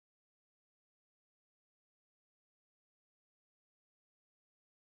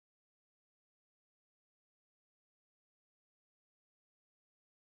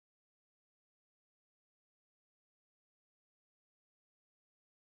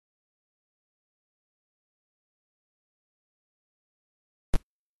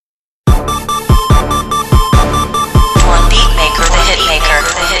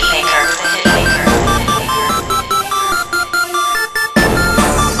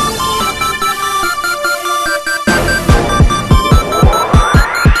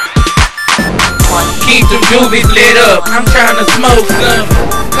doobies lit up, I'm tryna smoke some.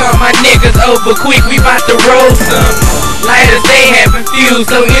 Call my niggas over quick, we bout to roll some. Lighters they having fuse,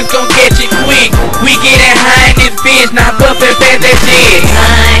 so it's gon' catch it quick. We getting high in this bitch, not puffin' past that shit.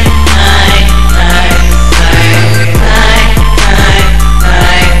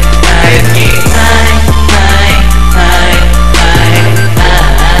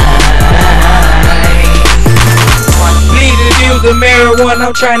 The marijuana,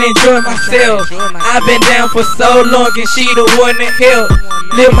 I'm trying to enjoy myself. I've been down for so long and she the one to help.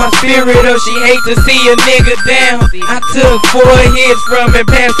 Lift my spirit up, she hate to see a nigga down. I took 4 hits from and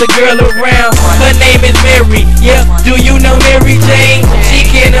passed the girl around. Her name is Mary, yeah, do you know Mary Jane? She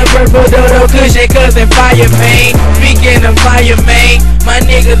can a purple dodo cushion cousin fire man. Speaking of fire man, my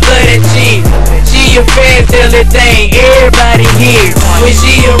niggas love that shit. She a fast silly thing, everybody here. When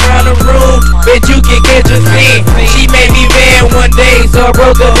she around the room, bet you can catch a scene. She made me mad one day, so I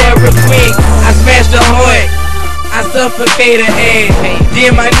broke her down real quick. I smashed her heart, I suffocated her ass.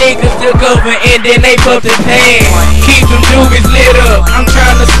 Then my niggas took over and then they puffed the pan. Keep them doobies lit up, I'm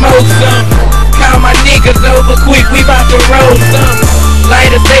trying to smoke some. Call my niggas over quick, we bout to roll some.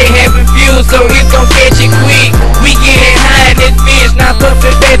 Lighters they having fuse, so it's gon' catch it quick. We getting high in this bitch, not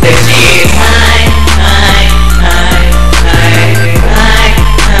puffin' past that shit.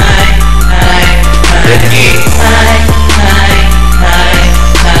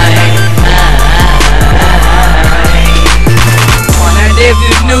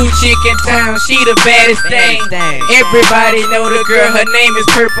 Chick in town, she the baddest thing. Everybody know the girl, her name is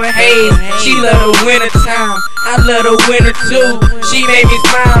Purple Haze. She love the winter time, I love the winter too. She made me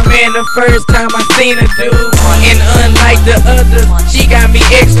smile, man, the first time I seen her do. And unlike the others, she got me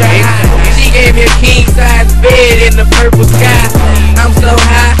extra high. She gave me a king size bed in the purple sky. I'm so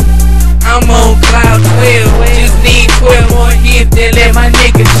high, I'm on cloud 12. Just need 12 more hits, then let my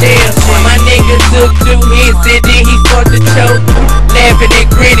nigga chill. My nigga took 2 hits and then he started to choke. Laughing and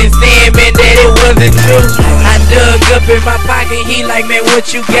grinning, saying man that it wasn't true. I dug up in my pocket, he like man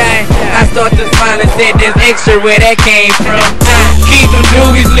what you got? I start to smile and said there's extra where that came from. I keep them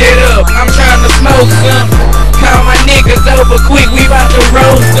doobies lit up, I'm trying to smoke some. Call my niggas over quick, we bout to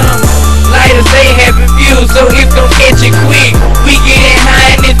roll some. Lighters they having fuse, so it's gon' catch it quick. We getting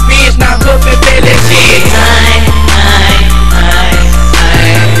high in this bitch, not puffin' past that shit.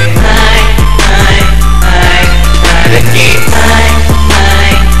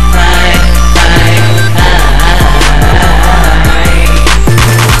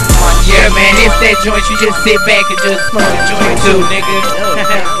 Joint, you just sit back and just smoke a joint too, nigga.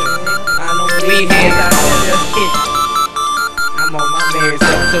 I know weed heads out there. I'm on my married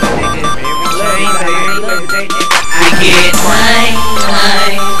stuff too, nigga. I get high,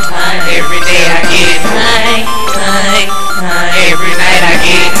 every day I get high, every night I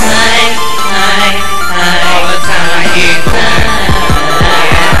get high, all the time I get high.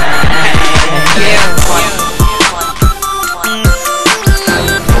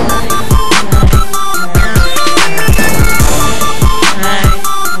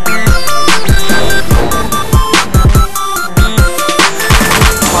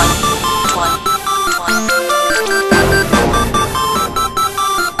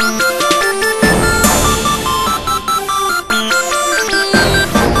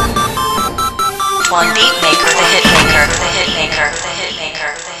 One beat maker, the hit maker, the hit maker.